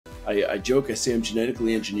I joke, I say I'm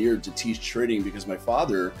genetically engineered to teach trading because my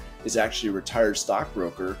father is actually a retired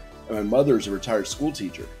stockbroker and my mother's a retired school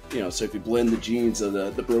teacher. So if you blend the genes of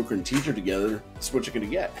the broker and teacher together, that's what you're going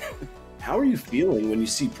to get. How are you feeling when you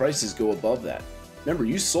see prices go above that? Remember,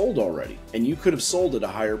 you sold already, and you could have sold at a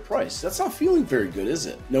higher price. That's not feeling very good, is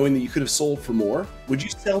it? Knowing that you could have sold for more? Would you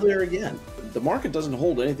sell there again? The market doesn't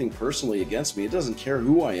hold anything personally against me. It doesn't care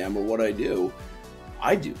who I am or what I do.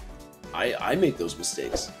 I do. I make those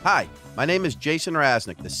mistakes. Hi, my name is Jason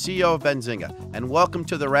Rasnick, the CEO of Benzinga, and welcome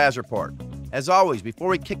to the Raz Report. As always, before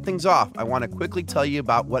we kick things off, I want to quickly tell you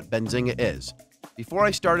about what Benzinga is. Before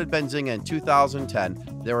I started Benzinga in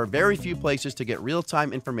 2010, there were very few places to get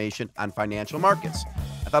real-time information on financial markets.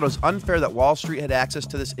 I thought it was unfair that Wall Street had access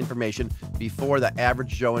to this information before the average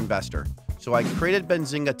Joe investor. So I created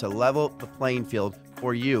Benzinga to level the playing field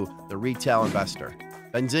for you, the retail investor.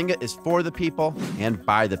 Benzinga is for the people and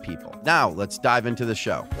by the people. Now, let's dive into the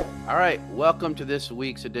show. All right, welcome to this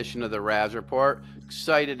week's edition of the Raz Report.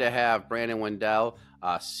 Excited to have Brandon Wendell,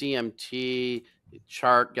 CMT,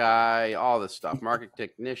 chart guy, all this stuff, market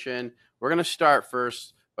technician. We're going to start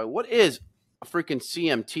first by what is a freaking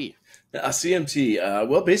CMT? A CMT,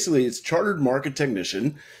 well, basically it's chartered market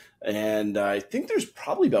technician. And I think there's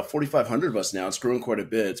probably about 4,500 of us now. It's grown quite a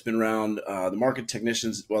bit. It's been around the market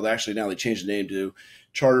technicians. Well, actually now they changed the name to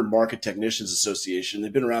Chartered Market Technicians Association.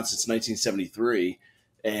 They've been around since 1973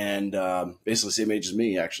 and basically same age as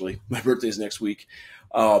me, actually. My birthday is next week.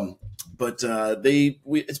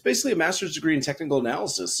 It's basically a master's degree in technical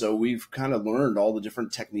analysis. So we've kind of learned all the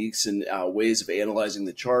different techniques and ways of analyzing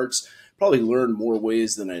the charts, probably learned more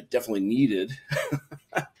ways than I definitely needed.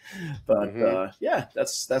 But yeah,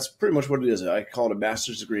 that's pretty much what it is. I call it a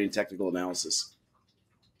master's degree in technical analysis.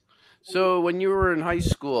 So when you were in high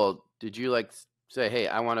school, did you say, hey,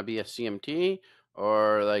 I want to be a CMT,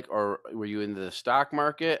 or were you into the stock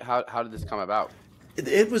market? How did this come about?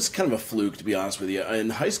 It was kind of a fluke, to be honest with you. In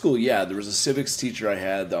high school, yeah, there was a civics teacher I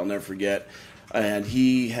had that I'll never forget. And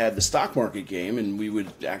he had the stock market game, and we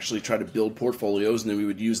would actually try to build portfolios, and then we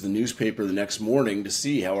would use the newspaper the next morning to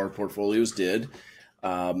see how our portfolios did.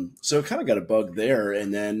 So it kind of got a bug there.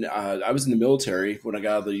 And then I was in the military. When I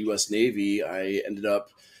got out of the U.S. Navy, I ended up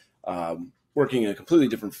working in a completely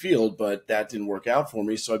different field, but that didn't work out for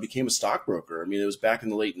me. So I became a stockbroker. I mean, it was back in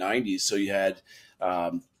the late 90s. So you had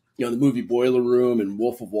the movie Boiler Room and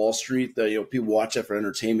Wolf of Wall Street. People watch that for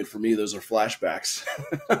entertainment. For me, those are flashbacks.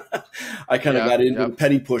 I kind of got into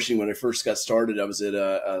penny pushing when I first got started. I was at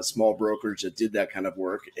a small brokerage that did that kind of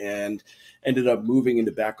work and ended up moving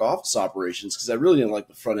into back office operations because I really didn't like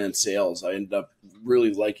the front end sales. I ended up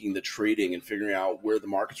really liking the trading and figuring out where the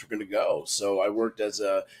markets were going to go. So I worked as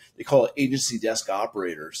they call it agency desk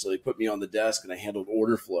operator. So they put me on the desk and I handled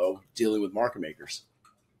order flow dealing with market makers.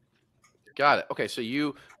 Got it. Okay, so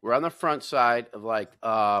you were on the front side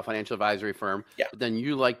of financial advisory firm, but then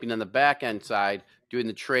you being on the back end side, doing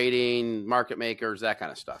the trading, market makers, that kind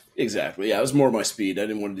of stuff. Exactly. Yeah, it was more my speed. I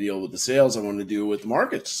didn't want to deal with the sales. I wanted to deal with the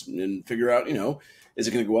markets and figure out, is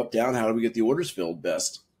it going to go up, down? How do we get the orders filled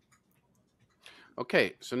best?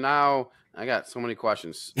 Okay, so now I got so many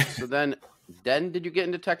questions. So then did you get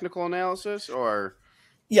into technical analysis or?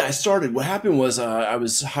 Yeah, I started. What happened was I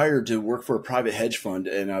was hired to work for a private hedge fund,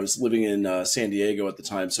 and I was living in San Diego at the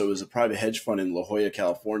time. So it was a private hedge fund in La Jolla,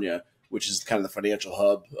 California, which is kind of the financial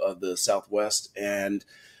hub of the Southwest. And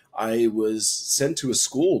I was sent to a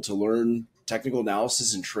school to learn technical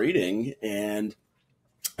analysis and trading, and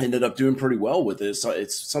ended up doing pretty well with it. So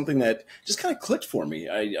it's something that just kind of clicked for me.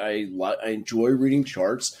 I enjoy reading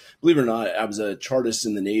charts. Believe it or not, I was a chartist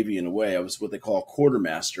in the Navy in a way. I was what they call a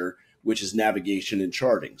quartermaster, which is navigation and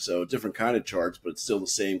charting. So different kind of charts, but it's still the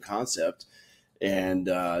same concept. And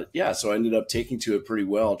so I ended up taking to it pretty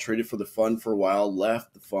well. Traded for the fund for a while,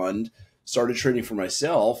 left the fund, started trading for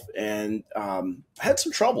myself, and had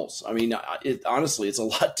some troubles. I mean, honestly, it's a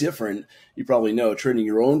lot different. You probably know trading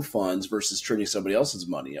your own funds versus trading somebody else's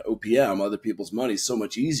money. OPM, other people's money, is so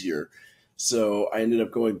much easier. So I ended up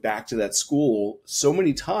going back to that school so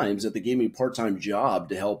many times that they gave me a part-time job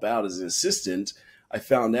to help out as an assistant. I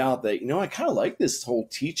found out that, I kind of like this whole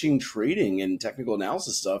teaching, trading, and technical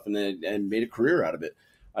analysis stuff, and made a career out of it.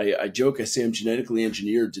 I joke, I say I'm genetically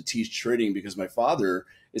engineered to teach trading because my father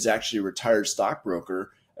is actually a retired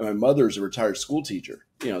stockbroker and my mother is a retired school teacher.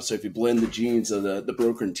 So if you blend the genes of the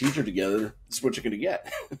broker and teacher together, that's what you're going to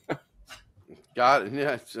get. Got it.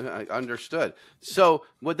 Yeah, I understood.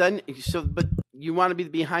 But you want to be the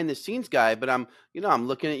behind the scenes guy, but I'm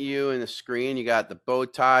looking at you in the screen. You got the bow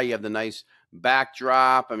tie, you have the nice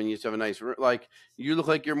backdrop. I mean, you just have a nice, you look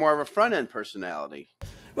like you're more of a front end personality.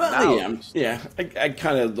 Well, I am. Yeah. I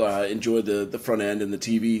kind of enjoy the front end and the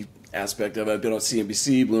TV aspect of it. I've been on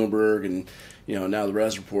CNBC, Bloomberg, and now the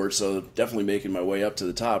Raz Report. So definitely making my way up to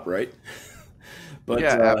the top, right? But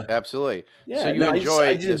Yeah, absolutely. So yeah, you no, I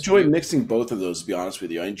enjoy just this enjoy you mixing both of those. To be honest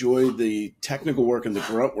with you, I enjoy the technical work and the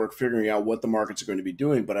grunt work, figuring out what the markets are going to be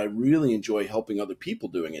doing. But I really enjoy helping other people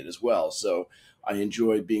doing it as well. So I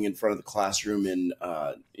enjoy being in front of the classroom and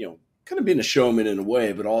kind of being a showman in a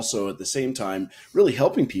way, but also at the same time really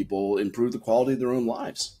helping people improve the quality of their own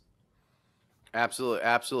lives. Absolutely,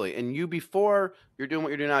 absolutely. And you, before you're doing what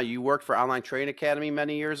you're doing now, you worked for Online Trading Academy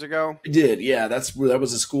many years ago. I did, yeah. That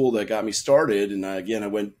was a school that got me started, and again, I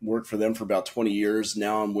went worked for them for about 20 years.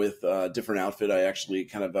 Now I'm with a different outfit. I actually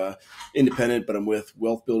kind of independent, but I'm with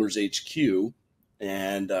Wealth Builders HQ,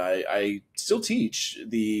 and I still teach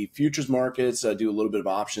the futures markets. I do a little bit of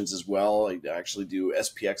options as well. I actually do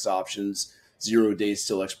SPX options, 0 days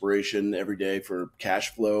till expiration every day for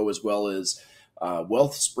cash flow, as well as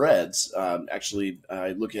wealth spreads. Actually,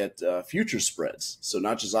 I look at future spreads. So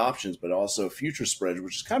not just options, but also future spreads,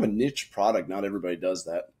 which is kind of a niche product. Not everybody does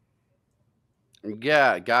that.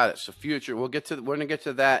 Yeah, got it. So future, we're gonna get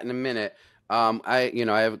to that in a minute. I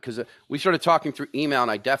have because we started talking through email, and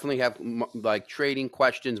I definitely have like trading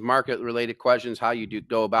questions, market related questions, how you do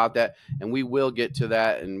go about that, and we will get to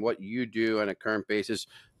that and what you do on a current basis.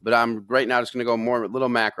 But I'm right now just going to go more a little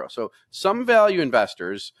macro. So some value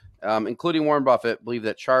investors, including Warren Buffett, believe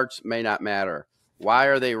that charts may not matter. Why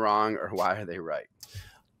are they wrong, or why are they right?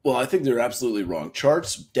 Well, I think they're absolutely wrong.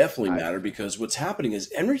 Charts definitely I matter because what's happening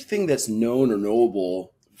is everything that's known or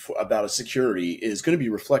knowable about a security is going to be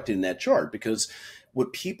reflected in that chart, because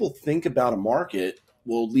what people think about a market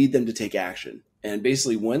will lead them to take action. And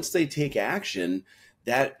basically, once they take action,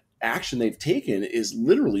 that action they've taken is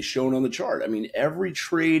literally shown on the chart. I mean, every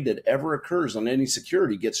trade that ever occurs on any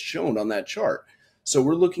security gets shown on that chart. So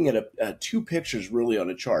we're looking at two pictures really on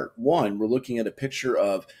a chart. One, we're looking at a picture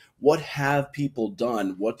of what have people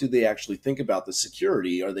done? What do they actually think about the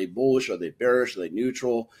security? Are they bullish? Are they bearish? Are they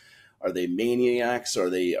neutral? Are they maniacs?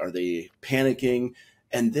 Are they panicking?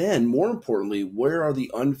 And then, more importantly, where are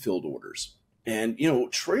the unfilled orders? And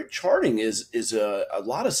charting is a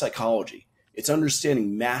lot of psychology. It's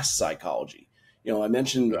understanding mass psychology. I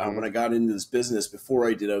mentioned when I got into this business, before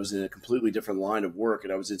I was in a completely different line of work,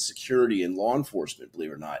 and I was in security and law enforcement, believe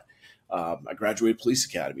it or not. I graduated police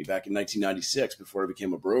academy back in 1996 before I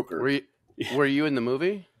became a broker. Were you in the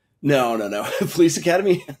movie? No. Police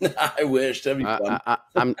academy? I wish. That'd be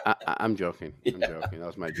fun. I'm joking. Yeah. I'm joking. That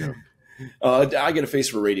was my joke. I get a face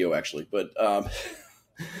for radio, actually. But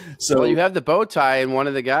so well, you have the bow tie, and one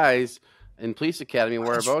of the guys in police academy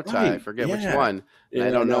wore a bow tie. Right. I forget which one. Yeah, I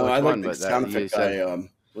don't know which one, but sound effect guy.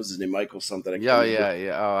 What's his name? Michael something. Yeah.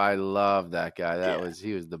 Oh, I love that guy.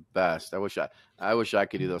 He was the best. I wish I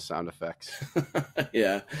could do those sound effects.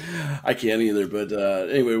 Yeah, I can't either. But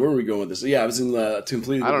anyway, where are we going with this? Yeah, I was in the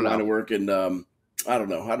completely different line of work, and I don't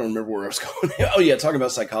know. I don't remember where I was going. Oh yeah, talking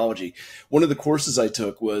about psychology. One of the courses I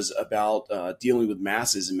took was about dealing with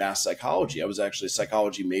masses and mass psychology. I was actually a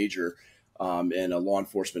psychology major and a law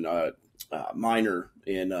enforcement minor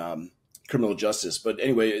in criminal justice. But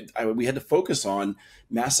anyway, we had to focus on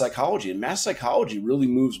mass psychology, and mass psychology really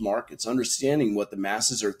moves markets. Understanding what the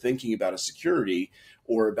masses are thinking about a security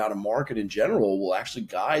or about a market in general will actually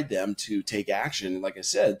guide them to take action. And like I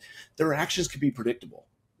said, their actions can be predictable.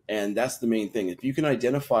 And that's the main thing. If you can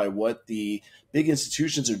identify what the big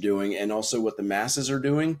institutions are doing and also what the masses are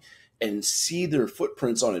doing and see their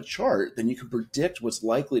footprints on a chart, then you can predict what's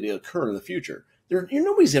likely to occur in the future.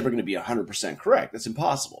 Nobody's ever going to be 100% correct. That's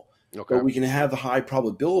impossible. Okay. But we can have a high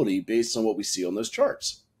probability based on what we see on those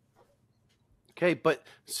charts. Okay, but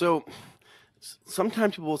so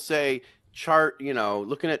sometimes people will say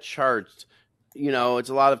looking at charts, it's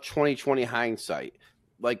a lot of 20/20 hindsight,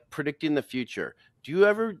 like predicting the future. Do you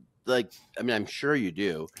ever I'm sure you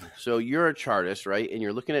do. So you're a chartist, right? And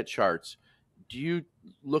you're looking at charts. Do you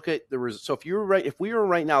look at the results? So if we were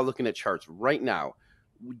right now looking at charts right now,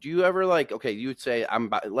 do you ever you would say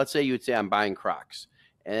let's say you would say I'm buying Crocs.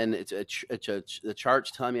 And the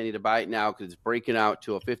chart's telling me I need to buy it now because it's breaking out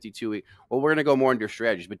to a 52-week. Well, we're going to go more into your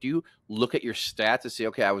strategies, but do you look at your stats to say,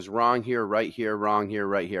 okay, I was wrong here, right here, wrong here,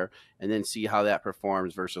 right here, and then see how that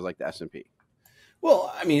performs versus like the S&P?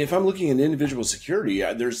 Well, I mean, if I'm looking at individual security,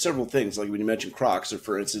 there's several things. Like when you mentioned Crocs, so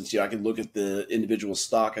for instance, I can look at the individual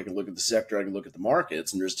stock, I can look at the sector, I can look at the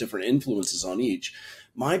markets, and there's different influences on each.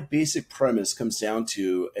 My basic premise comes down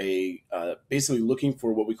to basically looking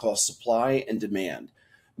for what we call supply and demand.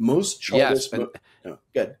 Most chartists,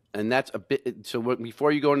 good. And that's a bit. So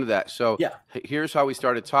before you go into that, so here's how we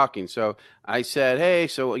started talking. So I said, hey,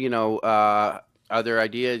 so are there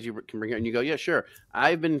ideas you can bring here? And you go, yeah, sure.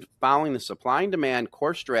 I've been following the supply and demand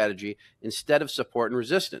core strategy instead of support and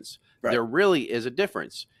resistance. Right. There really is a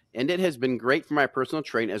difference, and it has been great for my personal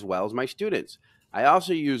training as well as my students. I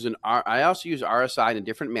also use RSI in a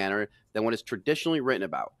different manner than what is traditionally written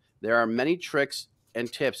about. There are many tricks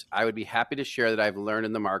and tips I would be happy to share that I've learned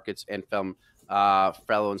in the markets and from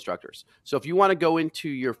fellow instructors. So if you want to go into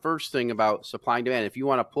your first thing about supply and demand, if you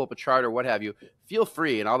want to pull up a chart or what have you, feel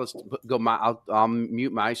free, and I'll just go. I'll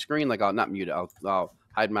mute my screen, like I'll not mute it. I'll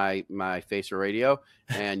hide my face or radio,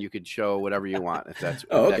 and you could show whatever you want if that's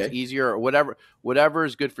that's easier or whatever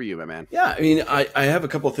is good for you, my man. Yeah, I mean, I have a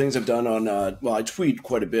couple of things I've done on. Well, I tweet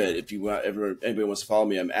quite a bit. If you anybody wants to follow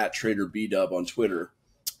me, I'm at TraderBDub on Twitter.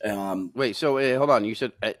 Wait, so hold on. You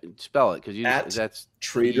said spell it because that's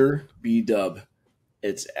TraderBDub.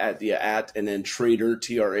 It's at and then Trader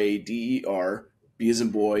TRADER, B as in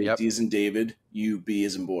boy, D as in David, UB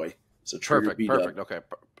as in boy. So perfect. Okay.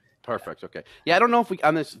 Perfect. Okay. Yeah, I don't know if we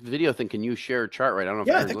on this video thing can you share a chart right? I don't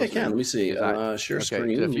know. Yeah, I think I can. Let me see. Share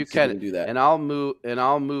screen. So if you can do that, and I'll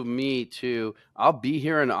move me to. I'll be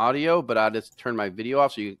here in audio, but I'll just turn my video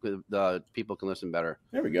off so the people can listen better.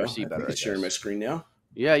 There we go. See better. I'm sharing my screen now.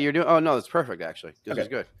 Yeah, you're doing. Oh no, that's perfect. Actually, this is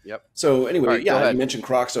good. Yep. So anyway, you mentioned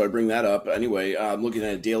Crocs, so I bring that up. Anyway, I'm looking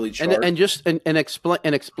at a daily chart, and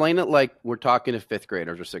explain it like we're talking to fifth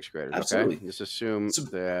graders or sixth graders. Absolutely. Okay? Just assume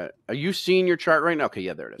that. Are you seeing your chart right now? Okay,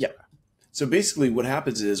 yeah, there it is. Yeah. So basically what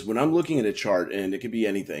happens is when I'm looking at a chart, and it could be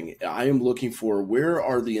anything, I am looking for where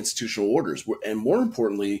are the institutional orders, and more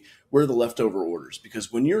importantly, where are the leftover orders?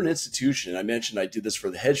 Because when you're an institution, I mentioned I did this for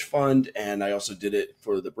the hedge fund, and I also did it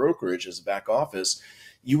for the brokerage as a back office,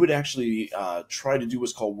 you would actually try to do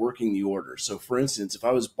what's called working the order. So for instance, if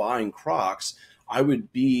I was buying Crocs, I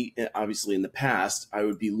would be, obviously in the past, I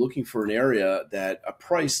would be looking for an area that a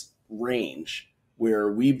price range where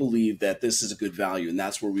we believe that this is a good value, and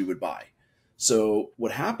that's where we would buy. So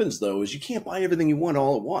what happens, though, is you can't buy everything you want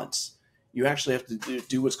all at once. You actually have to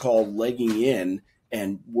do what's called legging in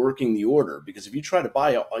and working the order. Because if you try to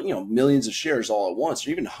buy millions of shares all at once,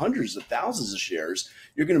 or even hundreds of thousands of shares,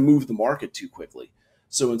 you're going to move the market too quickly.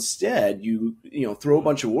 So instead, you throw a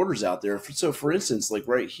bunch of orders out there. So for instance, like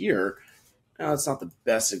right here, it's not the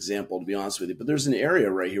best example, to be honest with you, but there's an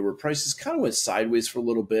area right here where prices kind of went sideways for a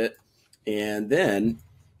little bit, and then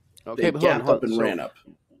they gapped up and ran up.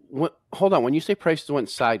 Hold on. When you say prices went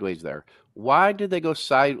sideways there, why did they go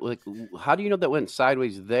sideways? Like, how do you know that went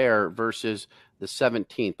sideways there versus the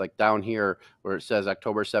 17th, like down here where it says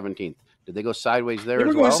October 17th? Did they go sideways there as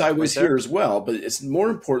well? We're going sideways here as well, but it's more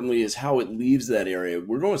importantly is how it leaves that area.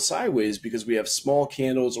 We're going sideways because we have small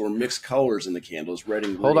candles or mixed colors in the candles, red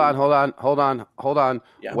and green. Hold on.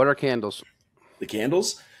 Yeah. What are candles? The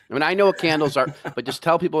candles? I mean, I know what candles are, but just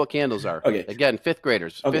tell people what candles are. Okay. Again, fifth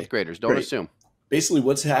graders, don't assume. Basically,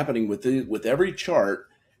 what's happening with every chart,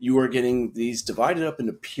 you are getting these divided up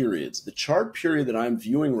into periods. The chart period that I'm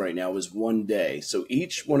viewing right now is 1 day. So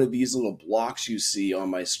each one of these little blocks you see on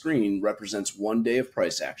my screen represents 1 day of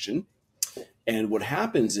price action. And what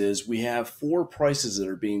happens is we have 4 prices that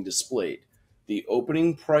are being displayed. The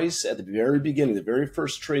opening price at the very beginning, the very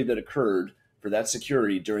first trade that occurred for that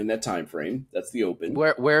security during that time frame, that's the open.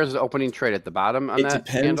 Where is the opening trade? At the bottom on that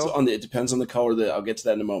candle? It depends on the color. I'll get to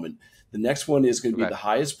that in a moment. The next one is going to be the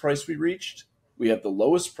highest price we reached. We have the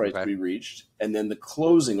lowest price we reached, and then the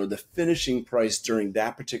closing or the finishing price during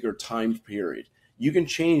that particular time period. You can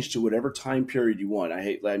change to whatever time period you want.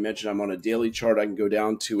 I mentioned I'm on a daily chart. I can go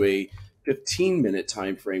down to a 15-minute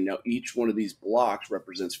time frame. Now, each one of these blocks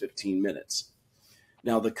represents 15 minutes.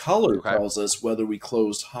 Now, the color tells us whether we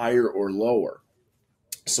closed higher or lower.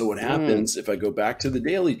 So what happens if I go back to the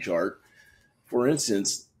daily chart, for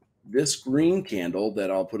instance, this green candle that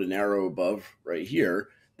I'll put an arrow above right here,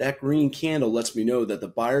 that green candle lets me know that the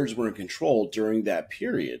buyers were in control during that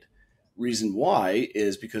period. Reason why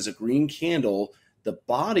is because a green candle, the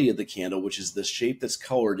body of the candle, which is the shape that's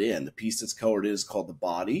colored in, the piece that's colored in is called the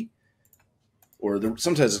body, or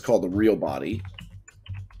sometimes it's called the real body.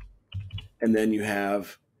 And then you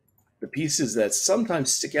have the pieces that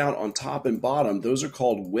sometimes stick out on top and bottom. Those are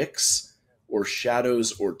called wicks or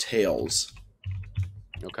shadows or tails.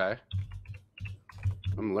 Okay.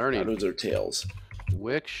 I'm learning. Shadows or tails.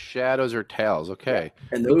 Wicks, shadows, or tails. Okay.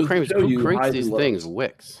 Yeah. And those who creates these things?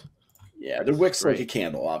 Wicks. Yeah, they're wicks like a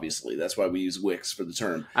candle, obviously. That's why we use wicks for the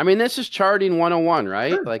term. I mean, this is charting 101,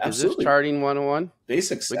 right? Sure, like, absolutely. Is this charting 101?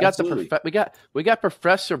 Basics. We got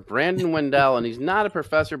Professor Brandon Wendell, and he's not a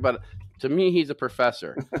professor, but To me, he's a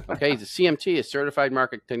professor. Okay, he's a CMT, a certified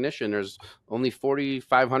market technician. There's only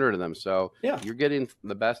 4,500 of them, so Yeah. you're getting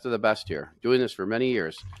the best of the best here. Doing this for many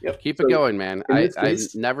years. Yep. Keep So it going, man. I've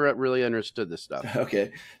never really understood this stuff.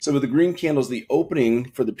 Okay, so with the green candles, the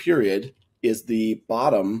opening for the period is the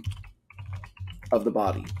bottom of the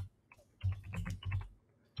body.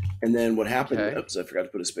 And then what happened, oops, I forgot to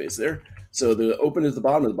put a space there. So the open is the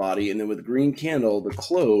bottom of the body, and then with the green candle, the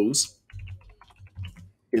close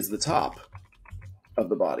is the top of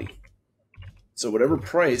the body. So whatever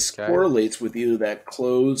price correlates with either that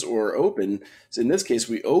close or open. So in this case,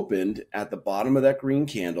 we opened at the bottom of that green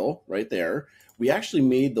candle right there. We actually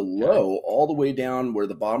made the low all the way down where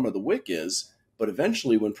the bottom of the wick is, but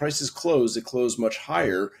eventually when prices close, it closed much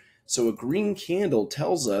higher. So a green candle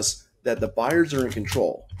tells us that the buyers are in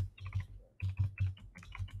control.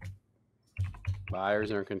 Buyers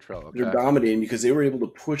are in control. Okay. They're dominating because they were able to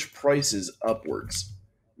push prices upwards.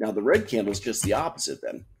 Now the red candle is just the opposite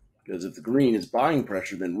then, because if the green is buying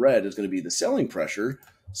pressure, then red is going to be the selling pressure.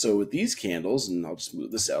 So with these candles, and I'll just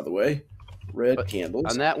move this out of the way, candles.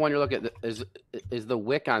 On that one, you're looking at is the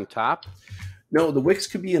wick on top? No, the wicks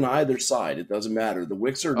could be on either side. It doesn't matter. The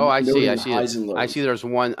wicks are I see highs and lows. I see there's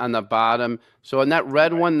one on the bottom. So on that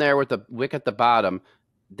red one there with the wick at the bottom,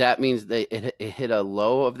 that means it hit a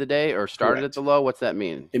low of the day or started at the low. What's that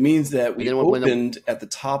mean? It means that we opened at the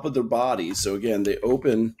top of their body. So again, the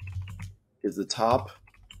open is the top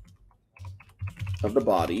of the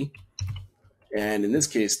body. And in this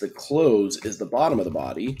case, the close is the bottom of the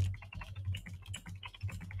body.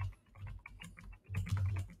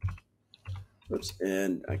 Oops,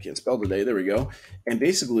 and I can't spell today. There we go. And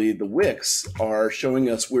basically, the wicks are showing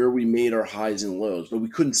us where we made our highs and lows, but we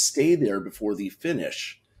couldn't stay there before the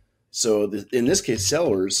finish. So in this case,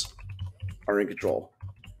 sellers are in control.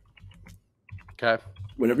 Okay.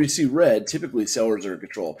 Whenever you see red, typically sellers are in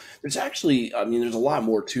control. There's actually, I mean, there's a lot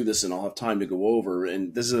more to this, and I'll have time to go over.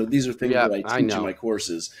 And these are things that I teach in my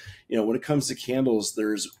courses. You know, when it comes to candles,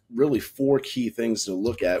 there's really 4 key things to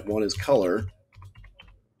look at. One is color.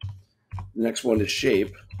 The next one is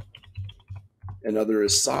shape. Another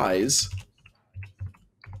is size.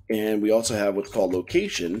 And we also have what's called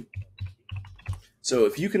location. So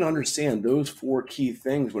if you can understand those 4 key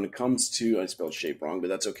things when it comes to, I spelled shape wrong, but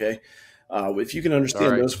that's okay. If you can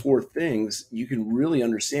understand those 4 things, you can really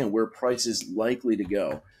understand where price is likely to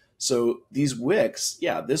go. So these wicks,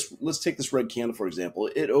 let's take this red candle, for example.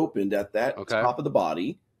 It opened at that top of the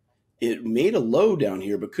body. It made a low down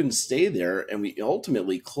here, but couldn't stay there. And we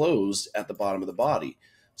ultimately closed at the bottom of the body.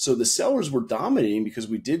 So the sellers were dominating because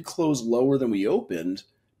we did close lower than we opened,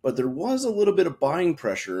 but there was a little bit of buying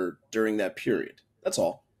pressure during that period. That's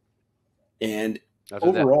all. And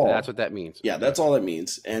overall, that's what that means. Yeah, that's all that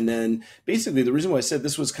means. And then basically the reason why I said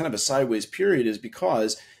this was kind of a sideways period is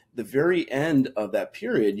because the very end of that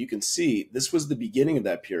period, you can see this was the beginning of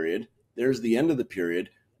that period. There's the end of the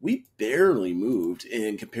period. We barely moved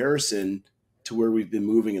in comparison to where we've been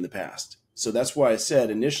moving in the past. So that's why I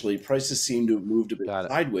said initially prices seem to have moved a bit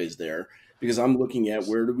sideways there, because I'm looking at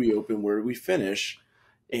where did we open, where did we finish?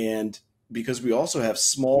 And because we also have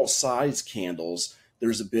small size candles,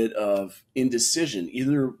 there's a bit of indecision.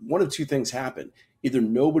 Either one of 2 things happened. Either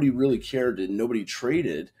nobody really cared and nobody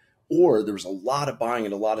traded, or there was a lot of buying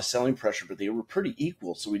and a lot of selling pressure, but they were pretty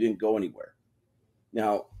equal, so we didn't go anywhere.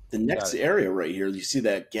 Now, the next area right here, you see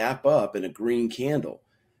that gap up in a green candle.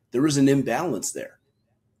 There was an imbalance there.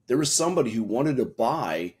 There was somebody who wanted to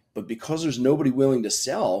buy, but because there's nobody willing to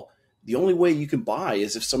sell, the only way you can buy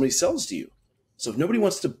is if somebody sells to you. So if nobody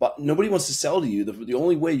wants to sell to you, the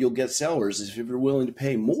only way you'll get sellers is if you're willing to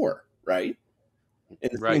pay more, right?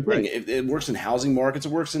 And the same thing, it works in housing markets,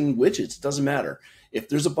 it works in widgets, it doesn't matter. If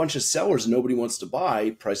there's a bunch of sellers and nobody wants to buy,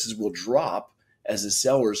 prices will drop as the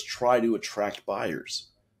sellers try to attract buyers.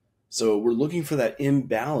 So we're looking for that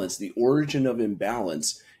imbalance, the origin of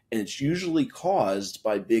imbalance, and it's usually caused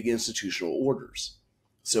by big institutional orders.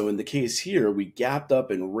 So in the case here, we gapped up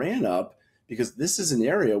and ran up because this is an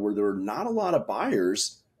area where there are not a lot of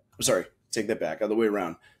buyers. I'm sorry, take that back, other way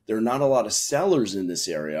around. There are not a lot of sellers in this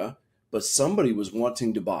area, but somebody was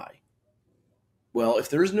wanting to buy. Well, if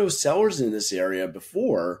there's no sellers in this area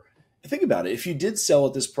before, think about it. If you did sell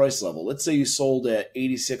at this price level, let's say you sold at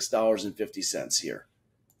 $86.50 here,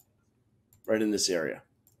 right in this area.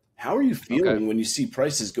 How are you feeling when you see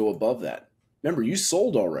prices go above that? Remember, you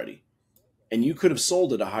sold already, and you could have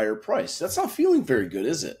sold at a higher price. That's not feeling very good,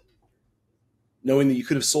 is it? Knowing that you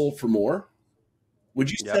could have sold for more, would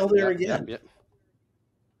you sell there again?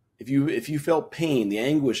 If you felt pain, the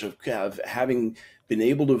anguish of having been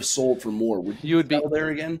able to have sold for more, would you sell there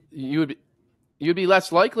again? You'd be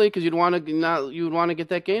less likely because you'd want to get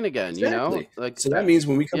that gain again. Exactly. Like So that means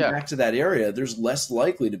when we come yeah. back to that area, there's less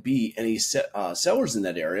likely to be any sellers in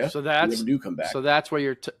that area. So if we ever do come back. So that's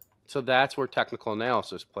where that's where technical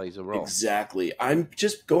analysis plays a role. Exactly. I'm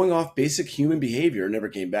just going off basic human behavior. Never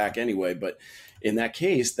came back anyway, but in that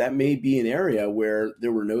case, that may be an area where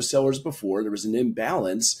there were no sellers before. There was an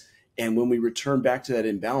imbalance. And when we return back to that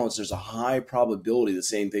imbalance, there's a high probability the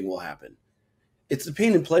same thing will happen. It's the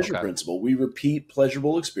pain and pleasure principle. We repeat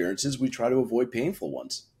pleasurable experiences. We try to avoid painful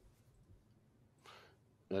ones.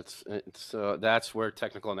 That's where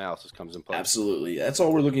technical analysis comes in play. Absolutely. That's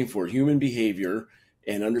all we're looking for, human behavior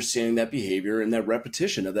and understanding that behavior and that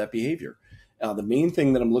repetition of that behavior. The main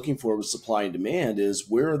thing that I'm looking for with supply and demand is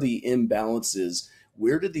where are the imbalances?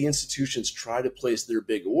 Where did the institutions try to place their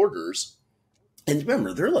big orders? And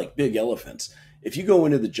remember, they're like big elephants. If you go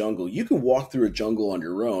into the jungle, you can walk through a jungle on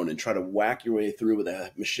your own and try to whack your way through with a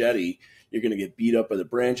machete. You're going to get beat up by the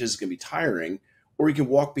branches. It's going to be tiring. Or you can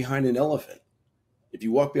walk behind an elephant. If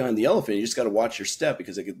you walk behind the elephant, you just got to watch your step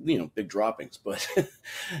because it could, big droppings. But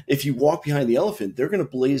if you walk behind the elephant, they're going to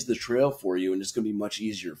blaze the trail for you, and it's going to be much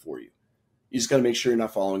easier for you. You just got to make sure you're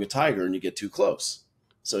not following a tiger and you get too close.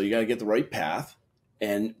 So you got to get the right path.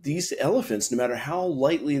 And these elephants, no matter how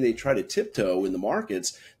lightly they try to tiptoe in the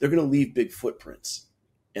markets, they're going to leave big footprints.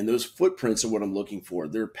 And those footprints are what I'm looking for.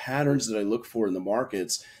 They're patterns that I look for in the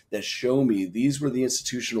markets that show me these were the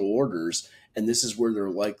institutional orders, and this is where they're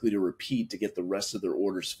likely to repeat to get the rest of their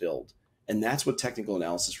orders filled. And that's what technical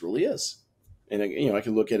analysis really is. And I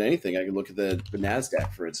can look at anything. I can look at the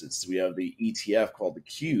NASDAQ, for instance. We have the ETF called the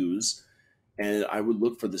Qs, and I would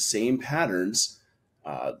look for the same patterns,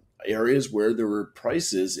 areas where there were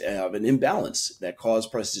prices of an imbalance that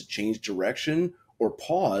caused prices to change direction or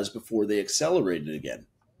pause before they accelerated again.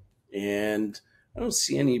 And I don't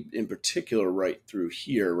see any in particular right through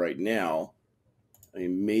here right now. I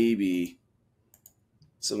mean, maybe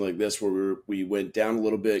something like this where we went down a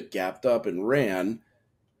little bit, gapped up and ran.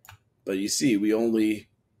 But you see, we only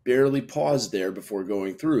barely paused there before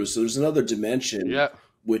going through. So there's another dimension,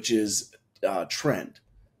 which is trend.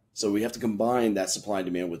 So we have to combine that supply and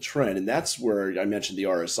demand with trend. And that's where I mentioned the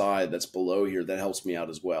RSI that's below here. That helps me out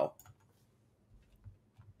as well.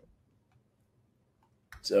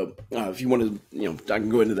 So if you want to, I can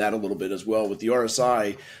go into that a little bit as well. With the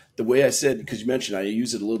RSI, the way I said, because you mentioned I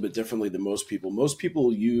use it a little bit differently than most people. Most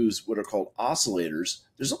people use what are called oscillators.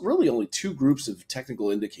 There's really only two groups of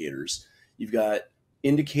technical indicators. You've got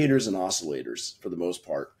indicators and oscillators for the most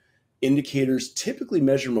part. Indicators typically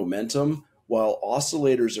measure momentum, while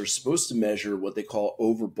oscillators are supposed to measure what they call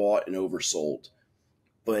overbought and oversold.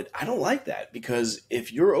 But I don't like that, because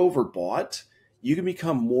if you're overbought, you can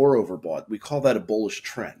become more overbought. We call that a bullish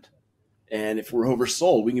trend. And if we're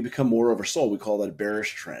oversold, we can become more oversold. We call that a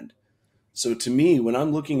bearish trend. So to me, when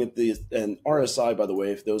I'm looking at and RSI, by the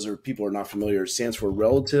way, if those are people are not familiar, stands for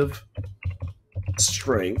relative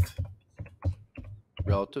strength.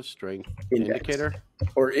 Relative strength indicator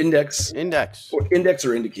or index or index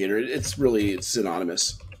or indicator. It's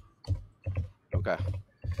synonymous. Okay.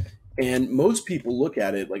 And most people look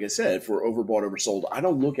at it, like I said, for overbought, oversold. I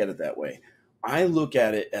don't look at it that way. I look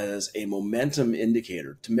at it as a momentum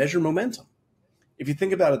indicator to measure momentum. If you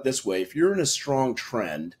think about it this way, if you're in a strong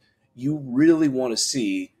trend, you really want to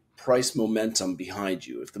see price momentum behind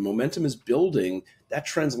you. If the momentum is building, that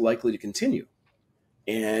trend's likely to continue.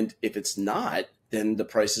 And if it's not, then the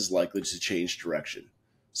price is likely to change direction.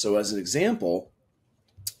 So as an example,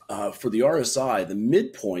 for the RSI, the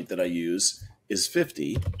midpoint that I use is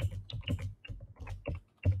 50,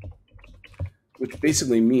 which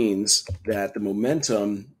basically means that the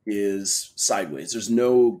momentum is sideways. There's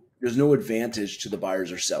no advantage to the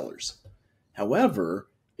buyers or sellers. However,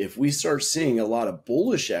 if we start seeing a lot of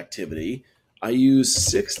bullish activity, I use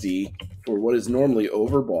 60 for what is normally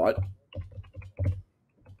overbought.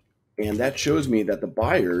 And that shows me that the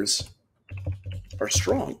buyers are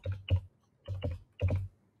strong.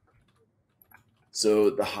 So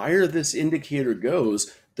the higher this indicator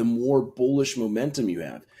goes, the more bullish momentum you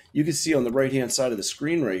have. You can see on the right-hand side of the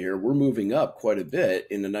screen right here, we're moving up quite a bit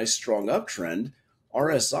in a nice strong uptrend.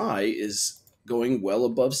 RSI is going well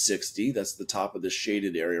above 60. That's the top of the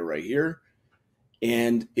shaded area right here.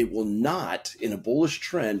 And it will not, in a bullish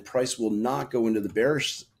trend, price will not go into the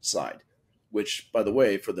bearish side, which, by the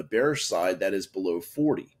way, for the bearish side, that is below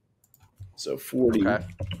 40. So 40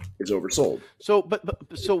 is oversold.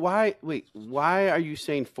 So why are you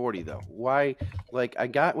saying 40 though? Why, like, I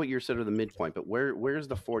got what you're saying of the midpoint, but where's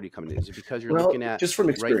the 40 coming in? Is it because you're looking at just from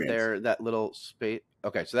experience, right there, that little space?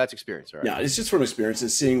 Okay, so that's experience, right? Yeah, it's just from experience and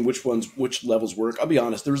seeing which levels work. I'll be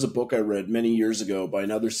honest, there was a book I read many years ago by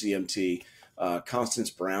another CMT Constance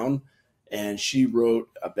Brown, and she wrote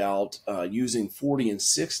about using 40 and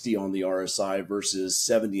 60 on the RSI versus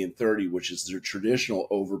 70 and 30, which is their traditional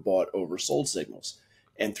overbought, oversold signals.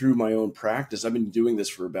 And through my own practice, I've been doing this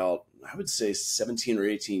for about, I would say, 17 or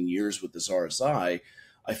 18 years with this RSI.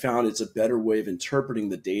 I found it's a better way of interpreting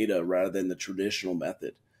the data rather than the traditional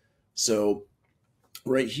method. So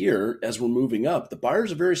right here, as we're moving up, the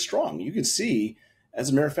buyers are very strong. You can see, as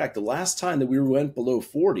a matter of fact, the last time that we went below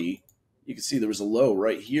 40, you can see there was a low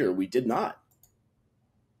right here. We did not.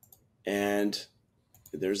 And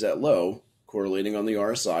there's that low correlating on the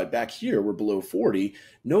RSI. Back here, we're below 40.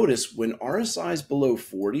 Notice when RSI is below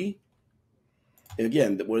 40, and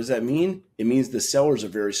again, what does that mean? It means the sellers are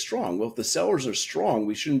very strong. Well, if the sellers are strong,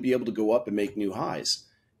 we shouldn't be able to go up and make new highs.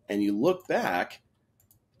 And you look back,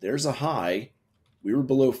 there's a high. We were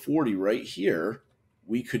below 40 right here.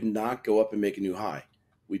 We could not go up and make a new high.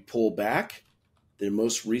 We pull back. The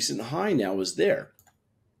most recent high now is there.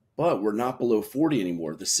 But we're not below 40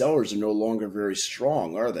 anymore. The sellers are no longer very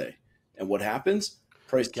strong, are they? And what happens?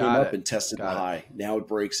 Price came up and tested the high. Now it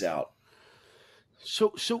breaks out.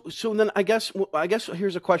 So then I guess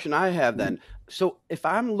here's a question I have then. So if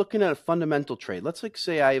I'm looking at a fundamental trade, let's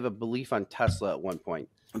say I have a belief on Tesla at one point.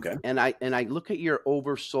 Okay. And I look at your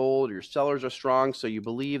oversold, your sellers are strong, so you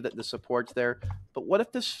believe that the support's there. But what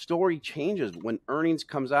if this story changes when earnings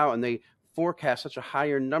comes out and they forecast such a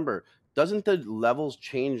higher number? Doesn't the levels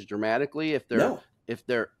change dramatically if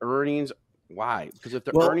their earnings? Why? Because if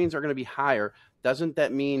the earnings are going to be higher, doesn't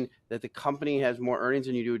that mean that the company has more earnings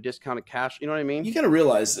and you do a discounted cash? You know what I mean? You got to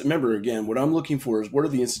realize, remember, again, what I'm looking for is what are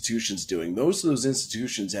the institutions doing? Most of those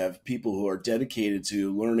institutions have people who are dedicated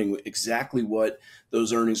to learning exactly what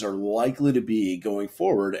those earnings are likely to be going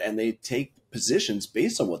forward, and they take positions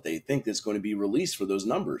based on what they think is going to be released for those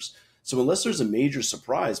numbers. So unless there's a major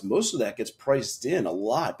surprise, most of that gets priced in a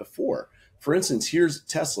lot before. For instance, here's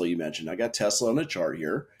Tesla you mentioned. I got Tesla on a chart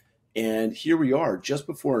here. And here we are just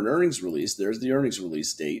before an earnings release. There's the earnings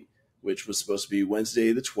release date, which was supposed to be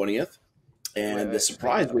Wednesday the 20th. And the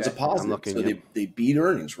surprise was a positive. So they beat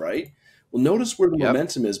earnings, right? Well, notice where the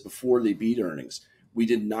momentum is before they beat earnings. We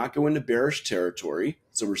did not go into bearish territory.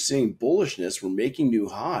 So we're seeing bullishness. We're making new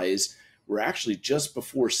highs. We're actually just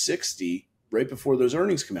before 60, right before those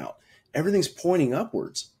earnings come out. Everything's pointing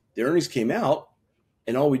upwards. The earnings came out,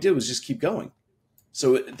 and all we did was just keep going.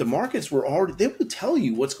 So the markets were already, they will tell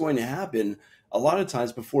you what's going to happen a lot of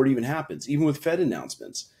times before it even happens, even with Fed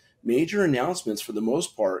announcements. Major announcements, for the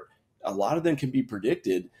most part, a lot of them can be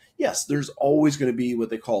predicted. Yes, there's always going to be what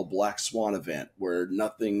they call a black swan event where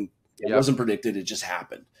nothing wasn't predicted, it just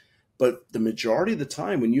happened. But the majority of the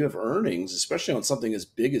time when you have earnings, especially on something as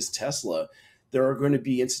big as Tesla, there are going to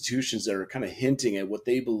be institutions that are kind of hinting at what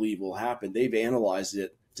they believe will happen. They've analyzed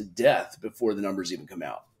it to death before the numbers even come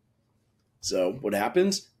out. So what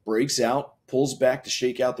happens? Breaks out, pulls back to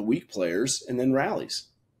shake out the weak players, and then rallies.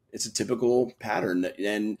 It's a typical pattern.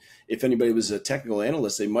 And if anybody was a technical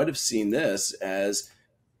analyst, they might have seen this as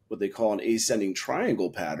what they call an ascending triangle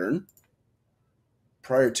pattern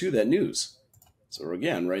prior to that news. So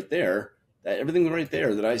again, right there, everything right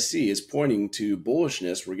there that I see is pointing to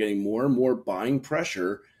bullishness. We're getting more and more buying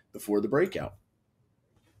pressure before the breakout.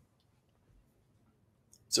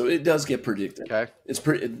 So it does get predictive. Okay.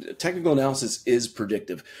 Technical analysis is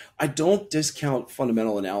predictive. I don't discount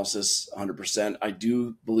fundamental analysis 100%. I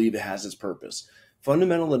do believe it has its purpose.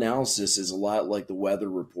 Fundamental analysis is a lot like the weather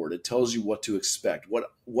report. It tells you what to expect.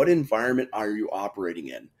 What environment are you operating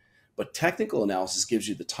in? But technical analysis gives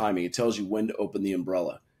you the timing. It tells you when to open the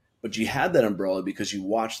umbrella. But you had that umbrella because you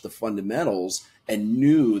watched the fundamentals and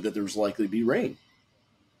knew that there was likely to be rain.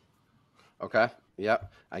 Okay.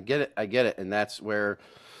 Yep. I get it. And that's where,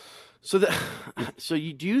 do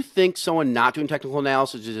you think someone not doing technical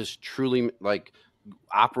analysis is just truly like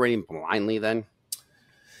operating blindly then?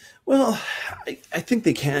 Well, I think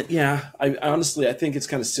they can. Yeah. I honestly, I think it's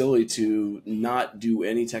kind of silly to not do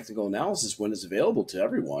any technical analysis when it's available to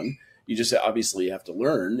everyone. You just obviously have to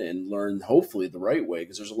learn hopefully the right way,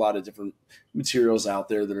 because there's a lot of different materials out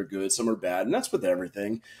there that are good. Some are bad. And that's with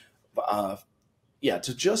everything.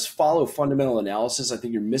 To just follow fundamental analysis, I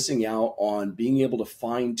think you're missing out on being able to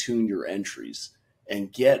fine tune your entries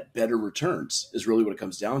and get better returns is really what it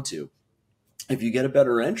comes down to. If you get a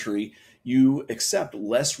better entry, you accept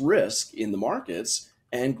less risk in the markets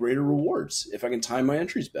and greater rewards if I can time my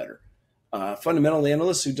entries better. Fundamental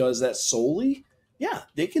analyst who does that solely,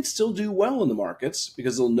 they can still do well in the markets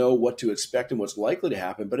because they'll know what to expect and what's likely to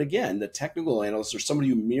happen. But again, the technical analyst or somebody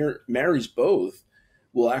who marries both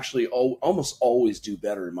will actually almost always do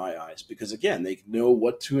better in my eyes, because again, they know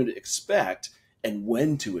what to expect and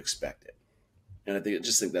when to expect it. And I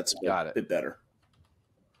just think that's a Got it. bit better.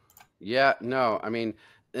 Yeah, no, I mean,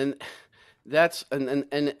 and that's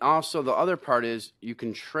and also the other part is you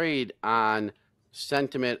can trade on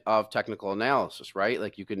sentiment of technical analysis, right?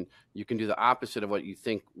 Like you can do the opposite of what you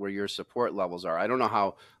think where your support levels are. I don't know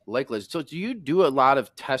how likely. So do you do a lot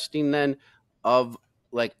of testing then of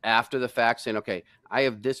like after the fact saying, okay, I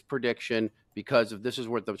have this prediction because of this is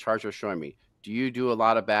what the charts are showing me. Do you do a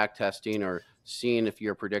lot of back testing or seeing if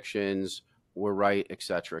your predictions were right, et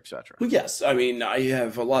cetera, et cetera? Well, yes. I mean, I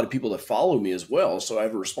have a lot of people that follow me as well, so I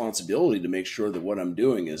have a responsibility to make sure that what I'm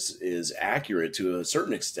doing is accurate to a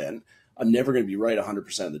certain extent. I'm never going to be right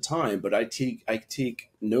 100% of the time, but I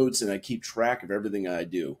take notes and I keep track of everything I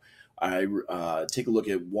do. I take a look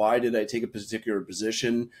at why did I take a particular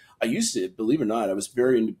position. I used to, believe it or not, I was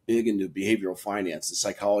big into behavioral finance, the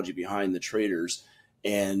psychology behind the traders,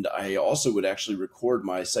 and I also would actually record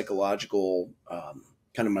my psychological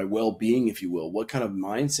kind of my well-being, if you will. What kind of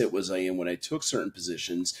mindset was I in when I took certain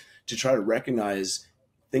positions to try to recognize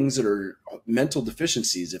things that are mental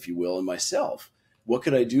deficiencies, if you will, in myself? What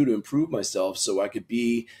could I do to improve myself so I could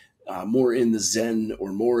be more in the zen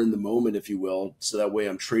or more in the moment, if you will, so that way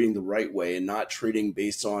I'm trading the right way and not trading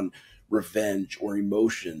based on revenge or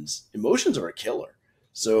emotions. Emotions are a killer.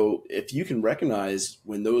 So if you can recognize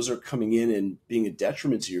when those are coming in and being a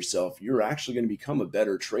detriment to yourself, you're actually going to become a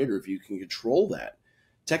better trader if you can control that.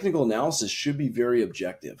 Technical analysis should be very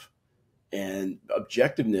objective, and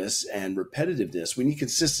objectiveness and repetitiveness, we need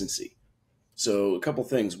consistency. So a couple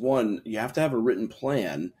things. One, you have to have a written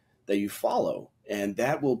plan that you follow, and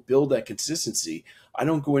that will build that consistency. I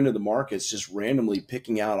don't go into the markets just randomly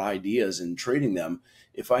picking out ideas and trading them.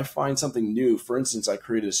 If I find something new, for instance, I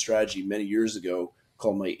created a strategy many years ago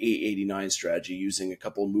called my 889 strategy using a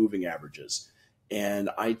couple of moving averages. And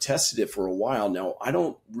I tested it for a while. Now, I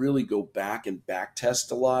don't really go back and back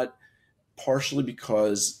test a lot, partially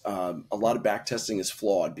because a lot of back testing is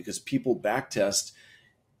flawed because people back test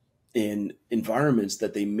in environments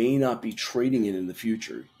that they may not be trading in the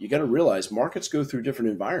future. You got to realize markets go through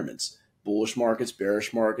different environments: bullish markets,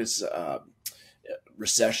 bearish markets,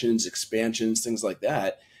 recessions, expansions, things like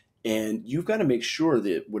that. And you've got to make sure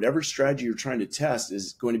that whatever strategy you're trying to test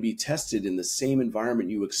is going to be tested in the same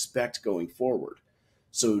environment you expect going forward.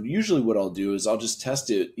 So usually what I'll do is I'll just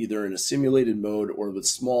test it either in a simulated mode or with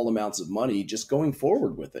small amounts of money, just going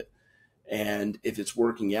forward with it. And if it's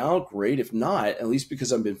working out, great. If not, at least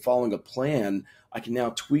because I've been following a plan, I can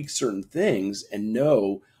now tweak certain things and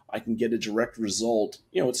know I can get a direct result.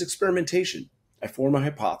 It's experimentation. I form a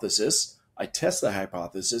hypothesis. I test the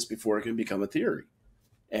hypothesis before it can become a theory.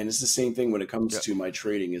 And it's the same thing when it comes Yep. to my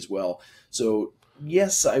trading as well. So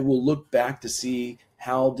yes, I will look back to see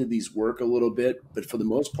how did these work a little bit, but for the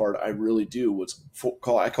most part, I really do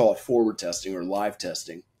I call it forward testing or live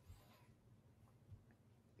testing.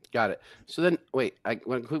 Got it. So then, wait, I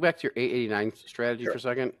want to go back to your 889 strategy for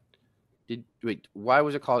Sure. a second. Why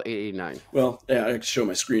was it called 889? Well, yeah, I can show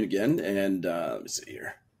my screen again, and let me see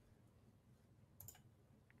here.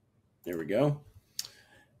 There we go.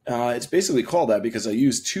 It's basically called that because I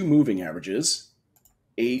use two moving averages,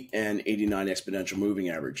 8 and 89 exponential moving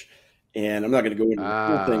average. And I'm not going to go into the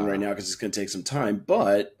full thing right Ah, now because it's going to take some time,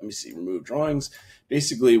 but let me see, remove drawings.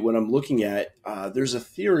 Basically, what I'm looking at, there's a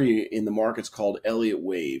theory in the markets called Elliott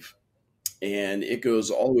wave. And it goes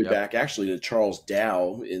all the way yep. back actually to Charles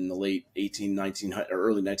Dow in the late 1900 or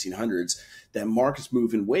early 1900s, that markets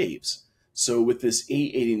move in waves. So with this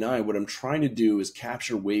 889, what I'm trying to do is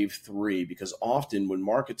capture wave three, because often when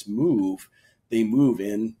markets move, they move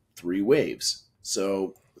in three waves.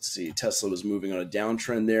 So let's see, Tesla was moving on a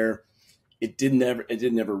downtrend there. It didn't ever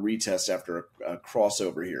retest after a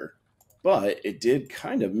crossover here, but it did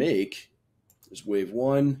kind of make, there's wave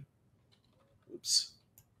one, oops,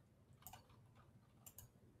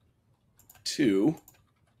 two,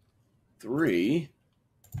 three,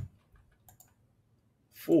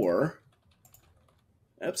 four.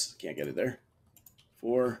 Oops, can't get it there.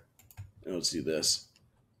 Four. And let's do this.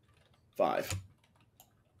 Five.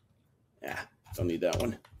 Yeah, don't need that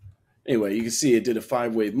one. Anyway, you can see it did a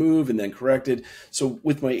 5-wave move and then corrected. So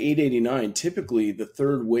with my 889, typically the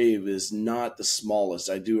third wave is not the smallest.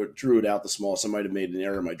 I drew it out the smallest. I might have made an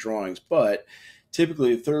error in my drawings, but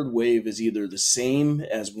typically the third wave is either the same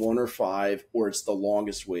as 1 or 5, or it's the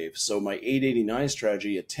longest wave. So my 889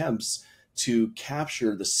 strategy attempts to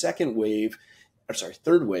capture the second wave, or sorry,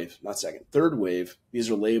 third wave, not second, third wave. These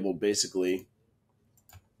are labeled basically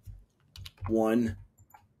 1,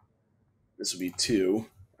 this would be 2,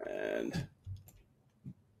 and it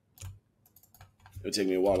would take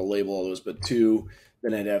me a while to label all those, but 2,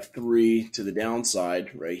 then I'd have 3 to the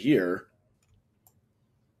downside right here.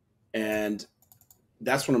 And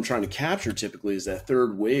that's what I'm trying to capture typically is that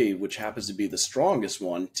third wave, which happens to be the strongest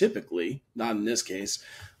one, typically, not in this case.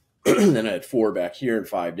 Then I had 4 back here and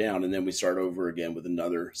 5 down, and then we start over again with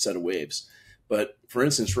another set of waves. But for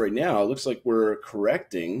instance, right now, it looks like we're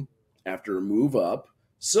correcting after a move up.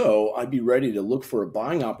 So I'd be ready to look for a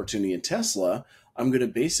buying opportunity in Tesla. I'm going to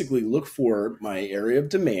basically look for my area of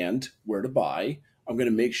demand, where to buy. I'm going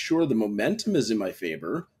to make sure the momentum is in my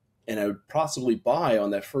favor, and I would possibly buy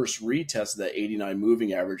on that first retest of that 89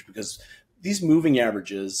 moving average, because these moving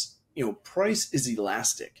averages, price is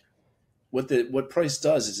elastic. What price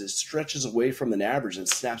does is it stretches away from an average and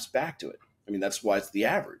snaps back to it. I mean, that's why it's the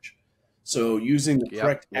average. So using the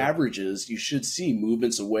correct averages, you should see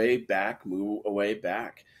movements away, back, move away,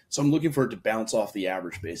 back. So I'm looking for it to bounce off the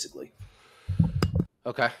average, basically.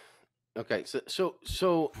 Okay.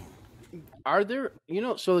 So are there,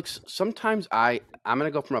 so like sometimes I'm going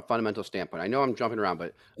to go from a fundamental standpoint. I know I'm jumping around,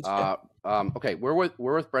 but okay, we're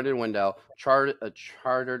with Brandon Wendell, a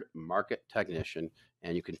chartered market technician,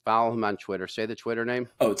 and you can follow him on Twitter. Say the Twitter name.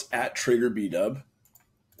 Oh, it's at TraderBDub.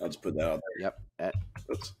 I'll just put that out there.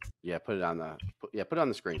 Yep. Put it on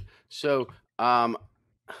the screen. So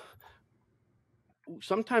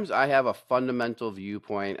sometimes I have a fundamental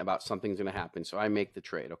viewpoint about something's going to happen, so I make the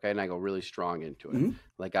trade, okay, and I go really strong into it. Mm-hmm.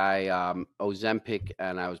 Like I Ozempic,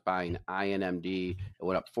 and I was buying INMD. It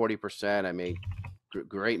went up 40%. I made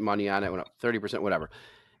great money on it. It went up 30%. Whatever.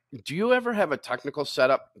 Do you ever have a technical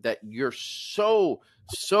setup that you're so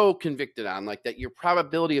convicted on, like that your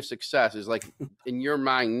probability of success is like in your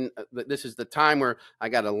mind, this is the time where I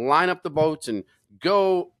got to line up the boats and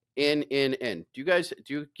go in? Do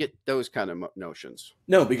you get those kind of notions?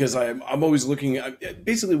 No, because I'm always looking.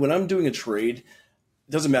 Basically, when I'm doing a trade,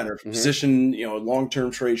 it doesn't matter if position,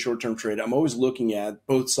 long-term trade, short-term trade. I'm always looking at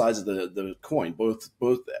both sides of the coin.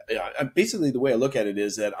 Basically, the way I look at it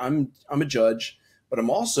is that I'm a judge, but I'm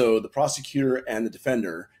also the prosecutor and the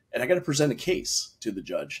defender, and I got to present a case to the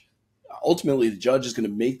judge. Ultimately, the judge is going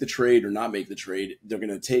to make the trade or not make the trade. They're going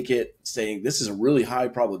to take it saying this is a really high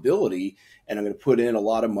probability, and I'm going to put in a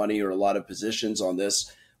lot of money or a lot of positions on this,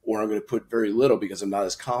 or I'm going to put very little because I'm not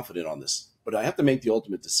as confident on this. But I have to make the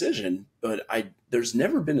ultimate decision. But there's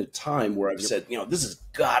never been a time where I've said, this has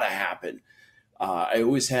got to happen. I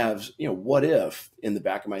always have, what if in the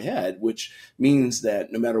back of my head, which means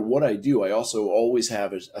that no matter what I do, I also always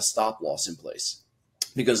have a stop loss in place,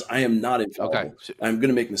 because I am not infallible. Okay. I'm going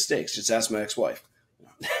to make mistakes. Just ask my ex-wife.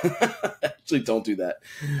 Actually, don't do that.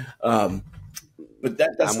 But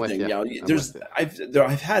that's the thing.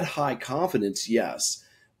 I've had high confidence, yes,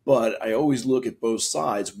 but I always look at both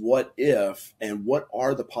sides. What if, and what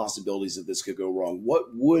are the possibilities that this could go wrong?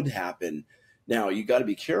 What would happen? Now, you got to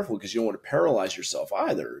be careful because you don't want to paralyze yourself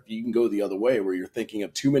either. You can go the other way where you're thinking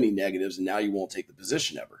of too many negatives and now you won't take the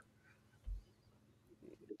position ever.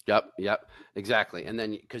 Yep, exactly. And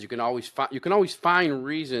then because you can always find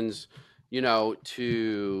reasons,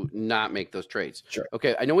 to not make those trades. Sure.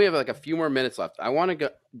 Okay, I know we have like a few more minutes left. I want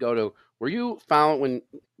to go to, were you found when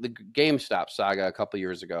the GameStop saga a couple of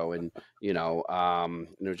years ago, and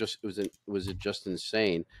was it just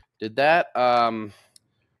insane? Did that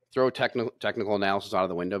throw technical analysis out of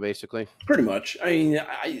the window, basically? Pretty much. I mean,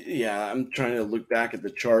 I'm trying to look back at the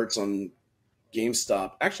charts on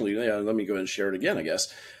GameStop. Actually, let me go ahead and share it again, I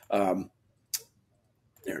guess. There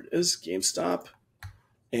it is, GameStop.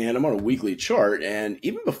 And I'm on a weekly chart. And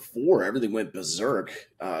even before everything went berserk,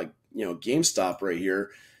 GameStop right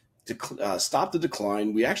here stopped the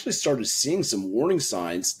decline. We actually started seeing some warning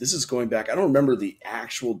signs. This is going back. I don't remember the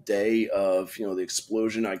actual day of, the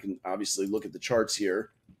explosion. I can obviously look at the charts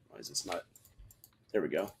here. Why is this not? There we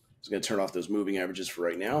go. I'm going to turn off those moving averages for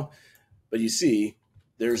right now. But you see,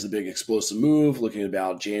 there's the big explosive move looking at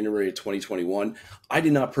about January of 2021. I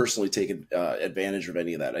did not personally take advantage of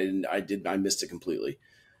any of that. I missed it completely.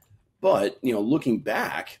 But, looking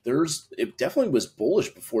back, it definitely was bullish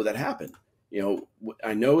before that happened.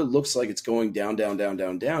 I know it looks like it's going down,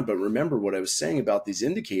 but remember what I was saying about these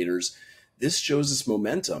indicators. This shows us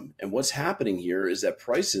momentum. And what's happening here is that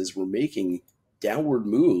prices were making downward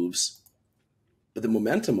moves, but the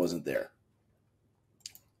momentum wasn't there.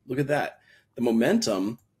 Look at that. The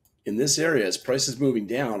momentum in this area, as prices moving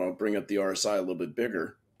down, I'll bring up the RSI a little bit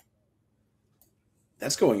bigger.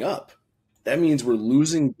 That's going up. That means we're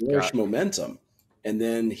losing bullish momentum. And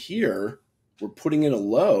then here, we're putting in a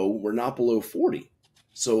low. We're not below 40.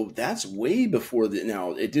 So that's way before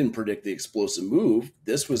now it didn't predict the explosive move.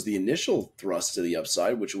 This was the initial thrust to the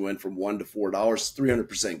upside, which went from $1 to $4,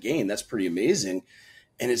 300% gain. That's pretty amazing.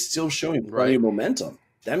 And it's still showing plenty of momentum.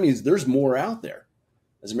 That means there's more out there.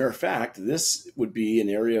 As a matter of fact, this would be an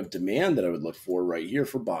area of demand that I would look for right here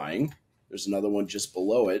for buying. There's another one just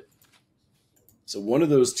below it. So one of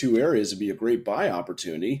those two areas would be a great buy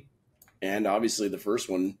opportunity. And obviously the first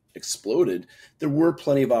one exploded. There were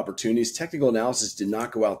plenty of opportunities. Technical analysis did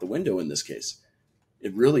not go out the window in this case.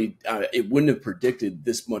 It really, it wouldn't have predicted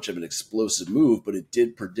this much of an explosive move, but it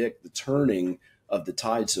did predict the turning of the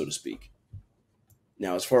tide, so to speak.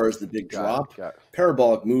 Now, as far as the big drop,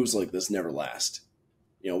 parabolic moves like this never last.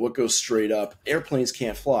 What goes straight up? Airplanes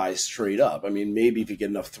can't fly straight up. I mean, maybe if you get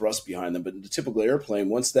enough thrust behind them, but in the typical airplane,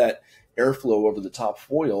 once that airflow over the top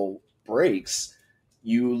foil breaks,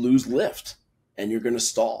 you lose lift and you're going to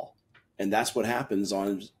stall. And that's what happens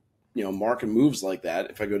on, market moves like that.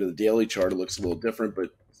 If I go to the daily chart, it looks a little different, but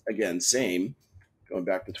again, same, going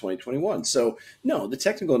back to 2021. So no, the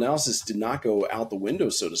technical analysis did not go out the window,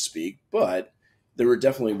 so to speak, but there were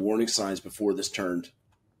definitely warning signs before this turned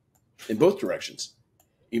in both directions.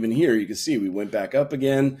 Even here, you can see we went back up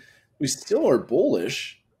again. We still are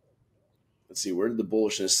bullish. Let's see, where did the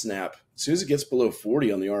bullishness snap? As soon as it gets below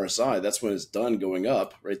 40 on the RSI, that's when it's done going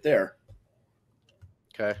up right there.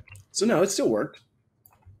 Okay. So no, it still worked.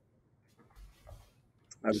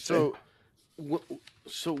 So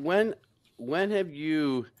when have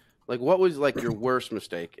you, what was your worst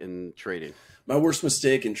mistake in trading? My worst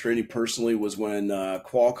mistake in trading personally was when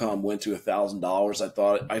Qualcomm went to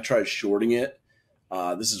 $1,000. I tried shorting it.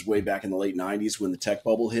 This is way back in the late 90s when the tech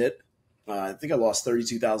bubble hit. I think I lost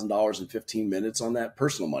 $32,000 in 15 minutes on that.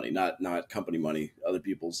 Personal money, not company money, other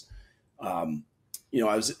people's. I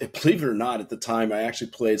was, believe it or not, at the time I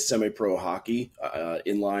actually played semi-pro hockey,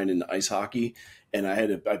 inline and ice hockey, and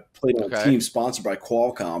I played on a team sponsored by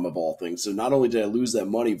Qualcomm of all things. So not only did I lose that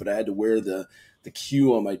money, but I had to wear the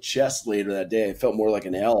Q on my chest later that day. I felt more like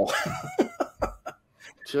an L.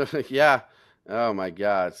 Yeah. Oh my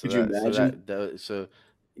God. Could you imagine? So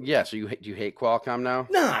do you hate Qualcomm now?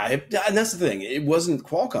 Nah, and that's the thing. It wasn't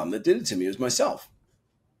Qualcomm that did it to me. It was myself.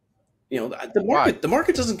 The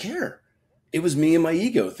market doesn't care. It was me and my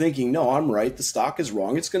ego thinking, no, I'm right. The stock is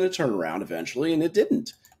wrong. It's going to turn around eventually. And it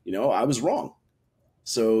didn't. I was wrong.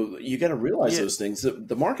 So you got to realize those things.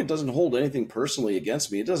 The market doesn't hold anything personally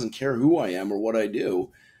against me. It doesn't care who I am or what I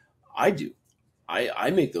do. I do. I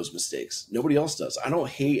make those mistakes. Nobody else does. I don't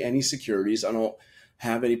hate any securities. I don't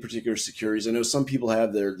have any particular securities. I know some people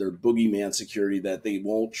have their boogeyman security that they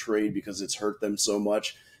won't trade because it's hurt them so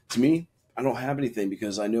much. To me, I don't have anything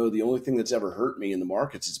because I know the only thing that's ever hurt me in the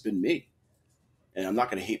markets has been me. And I'm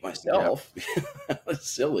not going to hate myself. Yeah.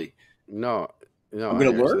 That's silly. No. I'm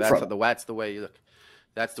going to learn from it. That's the way you look.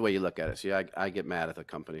 That's the way you look at it. See, I get mad at the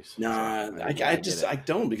companies. Nah, I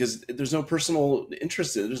don't, because there's no personal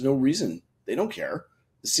interest in it. There's no reason. They don't care.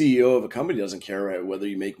 The CEO of a company doesn't care whether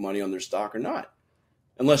you make money on their stock or not.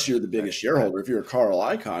 Unless you're the biggest shareholder. If you're a Carl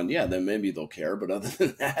Icahn, yeah, then maybe they'll care. But other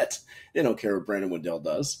than that, they don't care what Brandon Wendell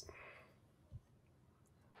does.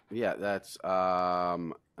 Yeah, that's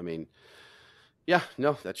yeah,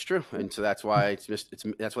 no, that's true, and so that's why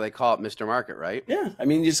that's why they call it Mr. Market, right? Yeah, I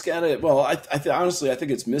mean, you just gotta. Well, honestly, I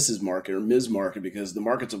think it's Mrs. Market or Ms. Market because the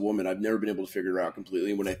market's a woman. I've never been able to figure it out completely,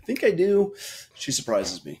 and when I think I do, she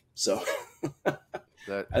surprises me. So I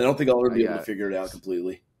don't think I'll ever be able to figure it out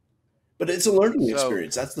completely. But it's a learning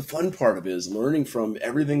experience. That's the fun part of it, is learning from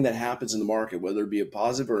everything that happens in the market, whether it be a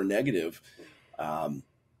positive or a negative.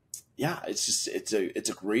 Yeah, it's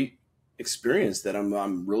a great experience that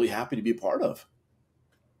I'm really happy to be a part of.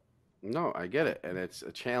 No, I get it. And it's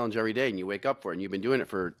a challenge every day, and you wake up for it, and you've been doing it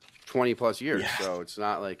for 20 plus years. Yeah. So it's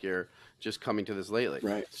not like you're just coming to this lately.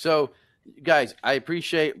 Right. So guys, I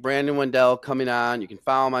appreciate Brandon Wendell coming on. You can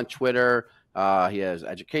follow him on Twitter. He has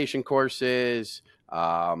education courses.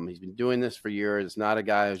 He's been doing this for years. It's not a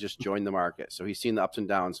guy who's just joined the market. So he's seen the ups and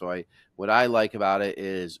downs. So what I like about it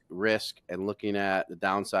is risk and looking at the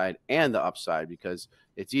downside and the upside, because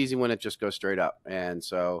it's easy when it just goes straight up. And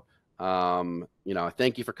so,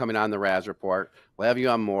 thank you for coming on the Raz Report. We'll have you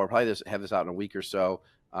on more. Probably have this out in a week or so.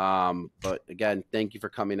 But again, thank you for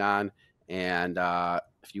coming on. And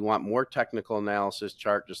if you want more technical analysis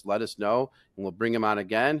chart, just let us know, and we'll bring him on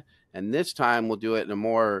again. And this time we'll do it in a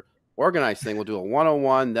more organized thing. We'll do a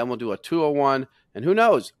 101, then we'll do a 201, and who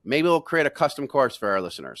knows, maybe we'll create a custom course for our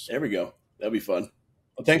listeners. There we go. That'd be fun.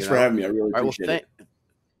 Well, thanks for having me. I really appreciate it.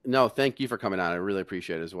 No, thank you for coming on. I really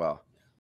appreciate it as well.